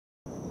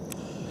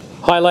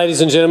Hi ladies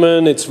and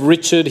gentlemen, it's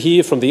Richard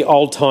here from the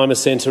Oldtimer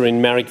Centre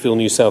in Marrickville,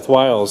 New South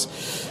Wales.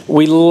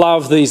 We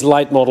love these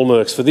late model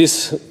Mercs. For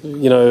this,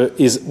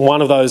 is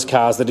one of those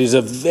cars that is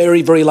a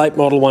very, very late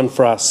model one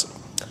for us.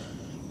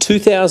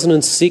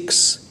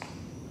 2006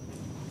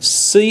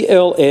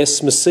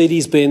 CLS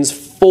Mercedes-Benz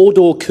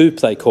four-door coupe,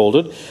 they called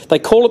it. They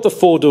call it the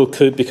four-door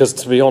coupe because,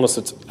 to be honest,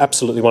 it's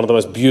absolutely one of the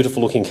most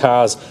beautiful looking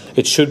cars.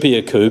 It should be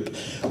a coupe,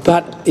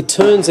 but it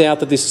turns out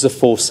that this is a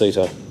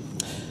four-seater.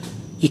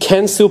 You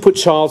can still put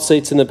child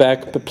seats in the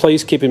back, but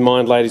please keep in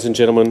mind, ladies and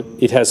gentlemen,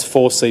 it has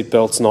 4 seat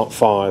belts, not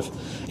 5.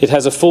 It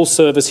has a full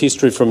service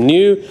history from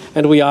new,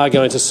 and we are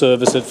going to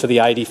service it for the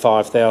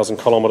 85,000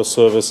 kilometre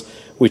service,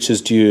 which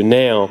is due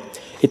now.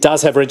 It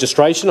does have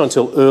registration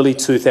until early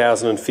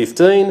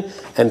 2015,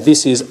 and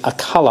this is a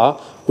colour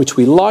which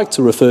we like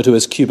to refer to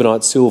as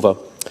Cubanite silver.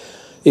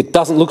 It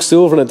doesn't look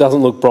silver and it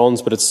doesn't look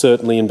bronze, but it's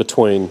certainly in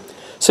between.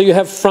 So you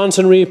have front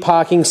and rear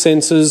parking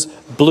sensors,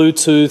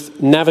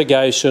 Bluetooth,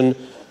 navigation.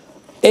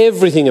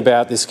 Everything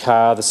about this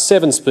car, the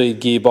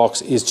 7-speed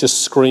gearbox, is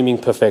just screaming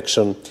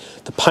perfection.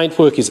 The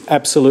paintwork is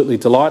absolutely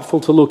delightful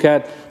to look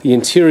at. The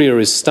interior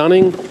is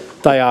stunning.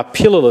 They are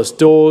pillarless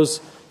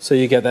doors, so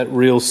you get that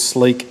real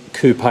sleek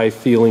coupe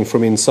feeling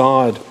from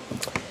inside.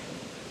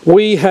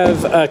 We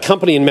have a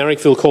company in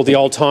Marrickville called the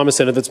Oldtimer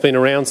Centre that's been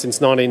around since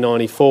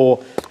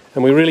 1994,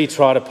 and we really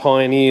try to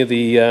pioneer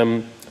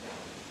the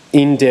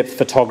in-depth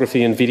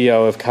photography and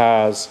video of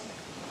cars.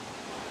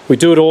 We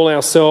do it all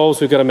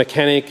ourselves. We've got a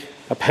mechanic,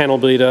 a panel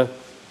beater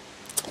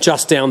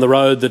just down the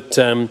road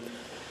that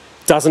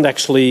doesn't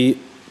actually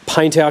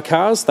paint our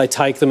cars. They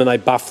take them and they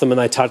buff them and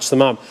they touch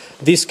them up.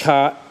 This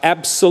car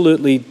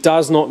absolutely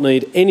does not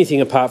need anything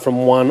apart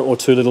from 1 or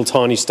 2 little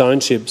tiny stone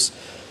chips.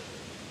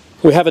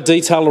 We have a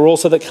detailer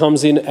also that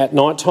comes in at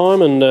night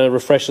time and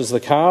refreshes the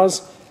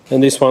cars,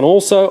 and this one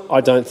also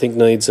I don't think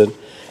needs it.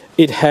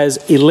 It has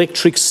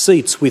electric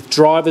seats with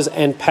drivers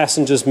and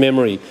passengers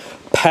memory,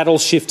 paddle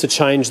shift to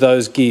change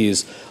those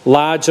gears,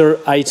 larger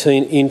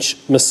 18-inch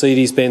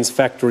Mercedes-Benz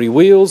factory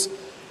wheels,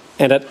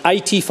 and at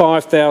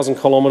 85,000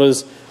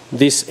 kilometres,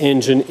 this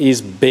engine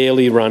is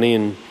barely run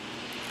in.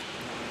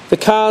 The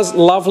car's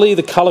lovely,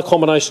 the colour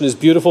combination is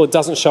beautiful, it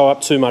doesn't show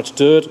up too much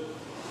dirt,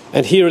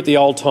 and here at the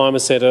Oldtimer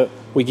Centre,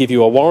 we give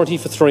you a warranty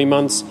for 3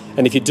 months,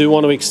 and if you do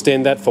want to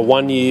extend that for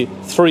 1 year,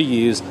 3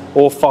 years,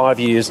 or 5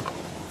 years,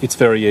 it's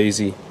very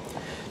easy.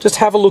 Just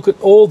have a look at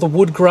all the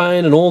wood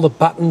grain and all the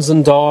buttons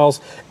and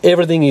dials.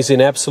 Everything is in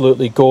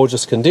absolutely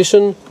gorgeous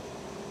condition,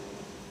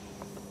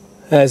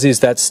 as is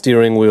that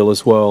steering wheel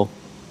as well.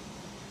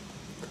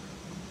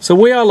 So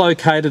we are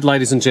located,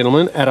 ladies and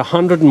gentlemen, at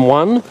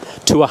 101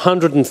 to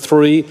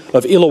 103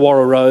 of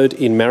Illawarra Road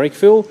in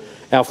Marrickville.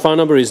 Our phone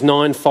number is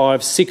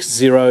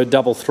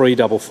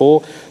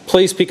 95603344.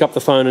 Please pick up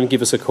the phone and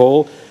give us a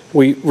call.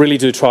 We really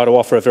do try to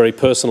offer a very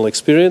personal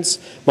experience.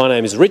 My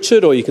name is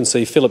Richard, or you can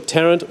see Philip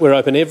Tarrant. We're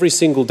open every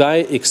single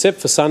day except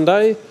for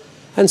Sunday,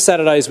 and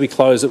Saturdays we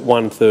close at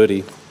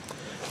 1:30.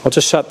 I'll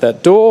just shut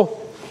that door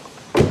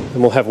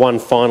and we'll have one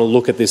final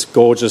look at this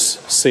gorgeous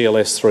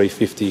CLS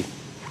 350.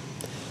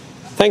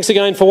 Thanks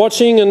again for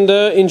watching, and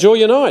enjoy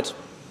your night.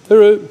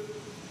 Hooroo.